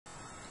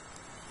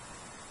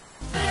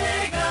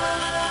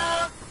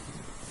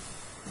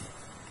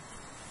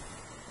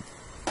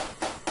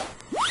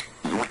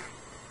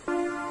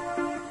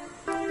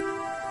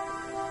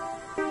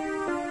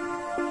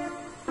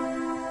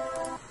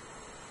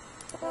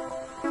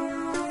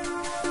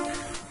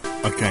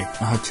Okay,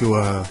 I had to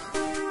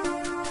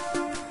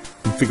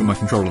configure my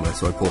controller there,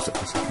 so I paused it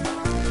for a second.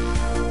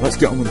 Let's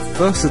get on with the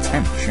first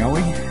attempt, shall we?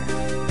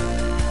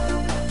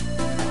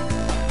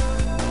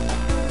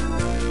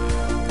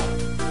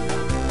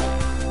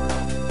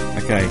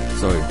 Okay,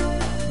 so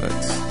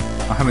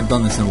I haven't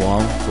done this in a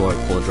while, so I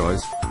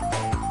apologise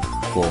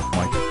for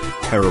my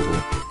terrible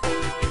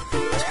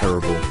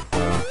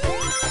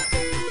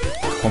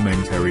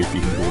commentary, if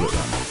you can call it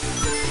that.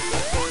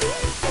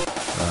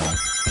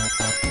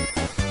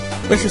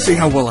 Let's just see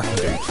how well I can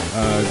do.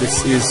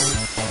 This is, I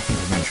think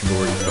I mentioned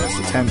already, first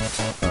attempt.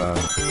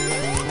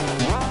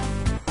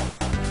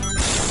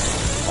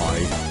 I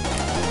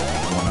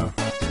wanna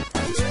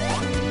just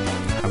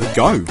have a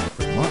go,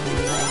 pretty much.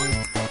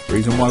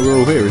 Reason why we're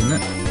all here, isn't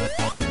it?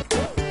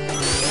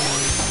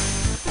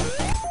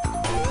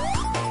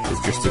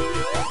 It's just to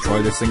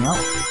try this thing out,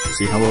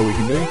 see how well we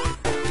can do.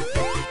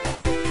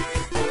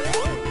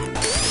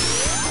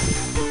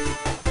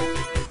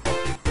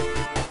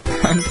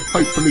 And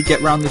hopefully get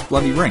round this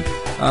bloody ring.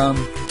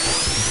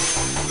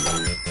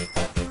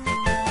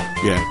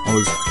 Yeah, I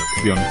was,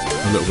 to be honest,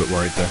 a little bit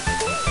worried there.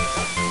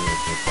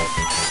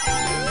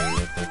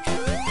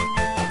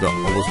 That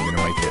I wasn't going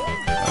to make it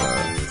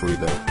through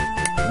there.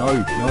 No, I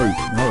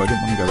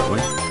didn't want to go that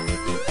way.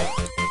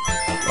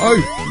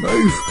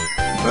 Move!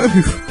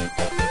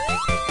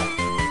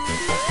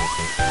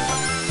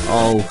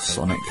 Oh,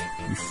 Sonic,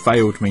 you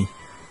failed me.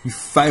 You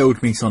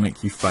failed me,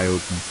 Sonic, you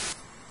failed me.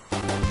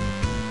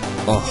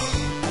 Oh,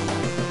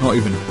 not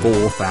even 4,000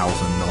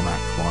 on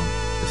Act 1.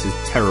 This is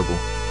terrible.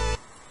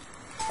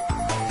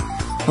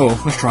 Oh, well,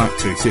 let's try Act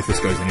 2, see if this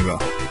goes any better.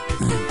 I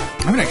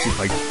haven't actually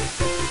played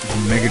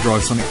Mega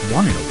Drive Sonic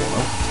 1 in a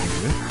while,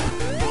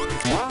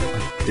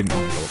 I didn't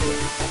want to go up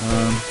there. I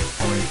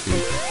wanted to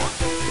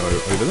go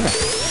over there.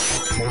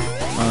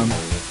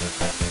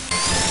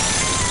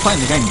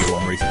 Playing the Game Gear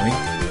one recently,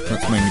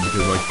 that's mainly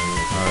because I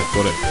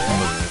got it on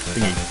the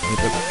thingy,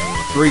 the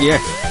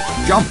 3DS.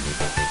 Jump!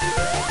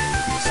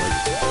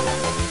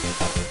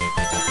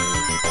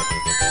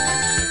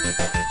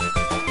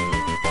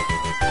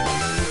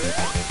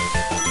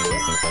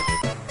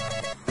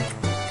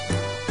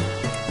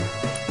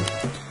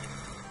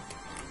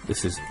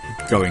 This is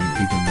going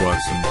even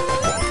worse than what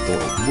I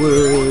thought it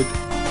would.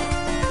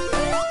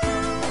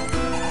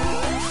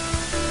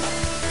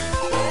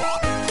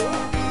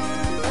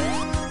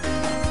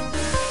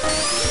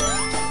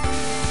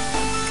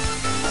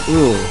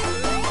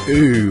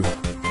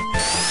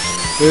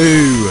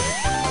 Ooh,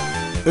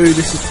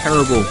 this is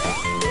terrible.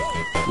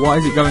 Why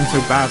is it going so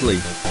badly?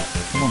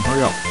 Come on,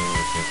 hurry up.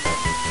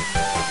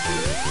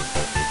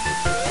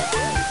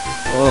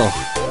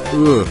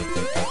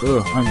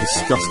 I'm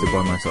disgusted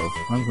by myself.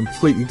 I'm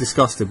completely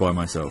disgusted by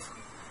myself.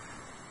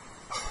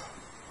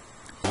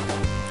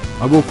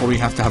 I will probably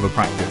have to have a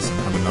practice and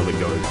have another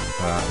go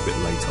a bit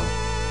later.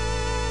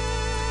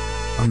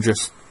 I'm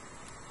just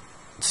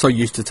so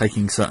used to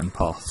taking certain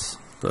paths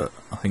that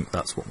I think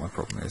that's what my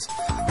problem is.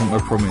 I think my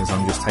problem is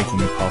I'm just taking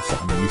the paths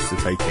that I'm used to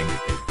taking.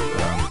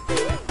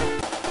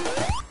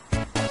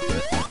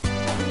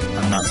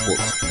 And that's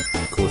what's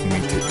causing me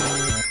to...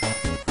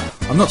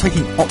 I'm not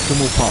taking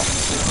optimal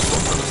paths, that's what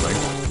I'm trying to say.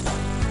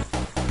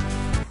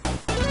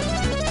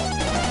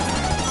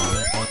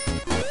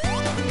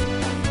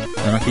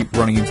 And I keep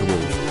running into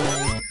walls,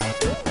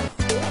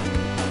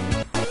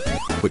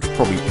 which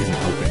probably isn't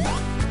helping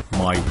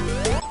my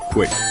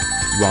quick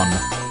run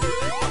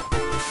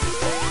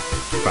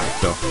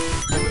factor.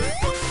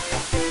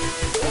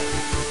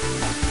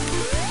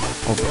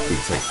 Oh, for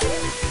Pete's sake.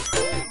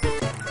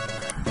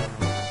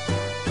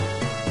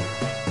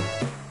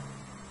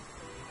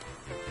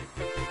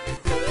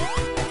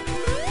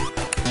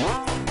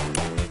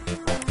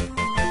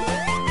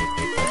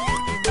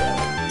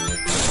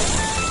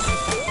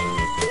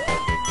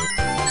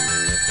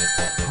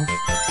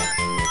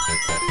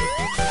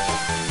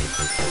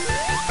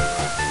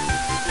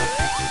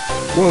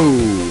 Whoa!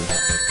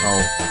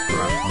 Oh,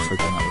 crap, I was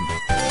hoping that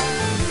wouldn't.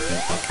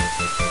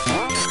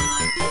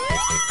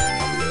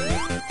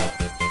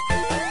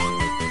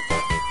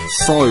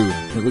 So,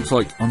 it looks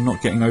like I'm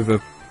not getting over...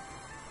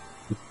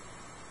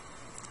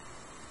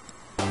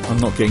 I'm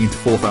not getting into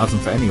 4,000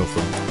 for any of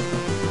them.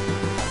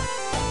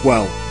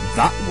 Well,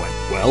 that went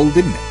well,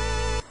 didn't it?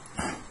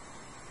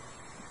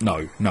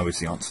 No is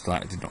the answer to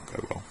that. It did not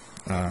go well.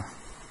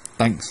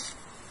 Thanks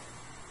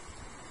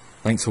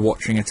for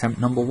watching attempt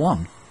number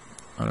 1.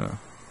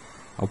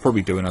 I'll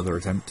probably do another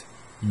attempt.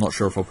 I'm not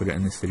sure if I'll put it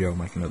in this video or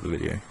make another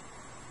video.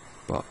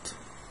 But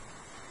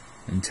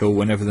until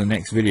whenever the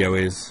next video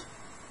is,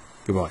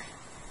 goodbye.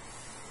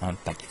 And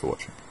thank you for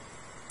watching.